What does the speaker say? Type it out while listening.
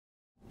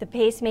The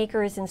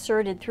pacemaker is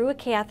inserted through a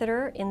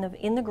catheter in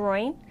the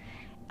groin,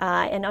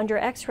 and under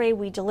X-ray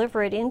we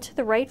deliver it into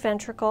the right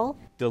ventricle.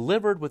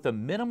 Delivered with a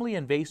minimally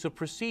invasive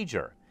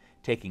procedure,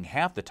 taking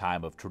half the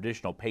time of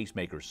traditional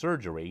pacemaker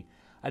surgery,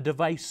 a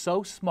device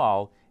so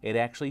small it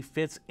actually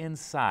fits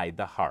inside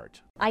the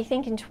heart. I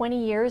think in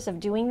 20 years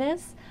of doing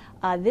this,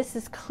 this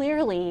is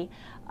clearly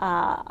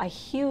a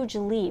huge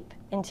leap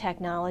in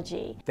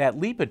technology. That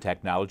leap in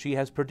technology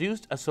has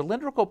produced a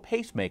cylindrical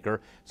pacemaker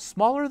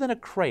smaller than a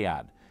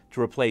crayon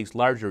to replace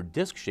larger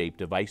disc-shaped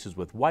devices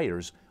with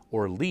wires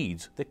or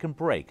leads that can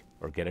break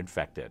or get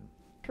infected.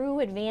 Through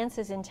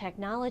advances in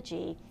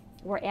technology,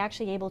 we're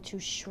actually able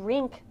to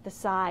shrink the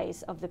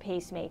size of the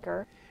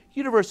pacemaker.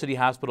 University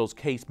Hospital's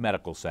Case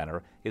Medical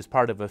Center is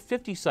part of a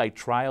 50-site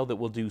trial that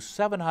will do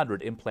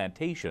 700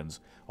 implantations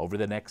over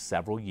the next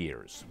several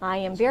years. I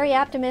am very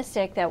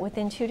optimistic that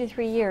within 2 to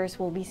 3 years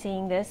we'll be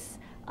seeing this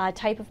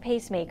type of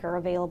pacemaker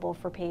available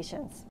for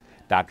patients.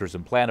 Doctors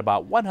implant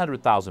about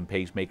 100,000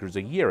 pacemakers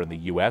a year in the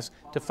U.S.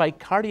 to fight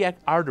cardiac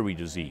artery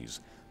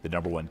disease, the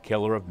 #1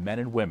 killer of men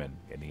and women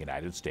in the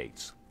United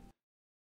States.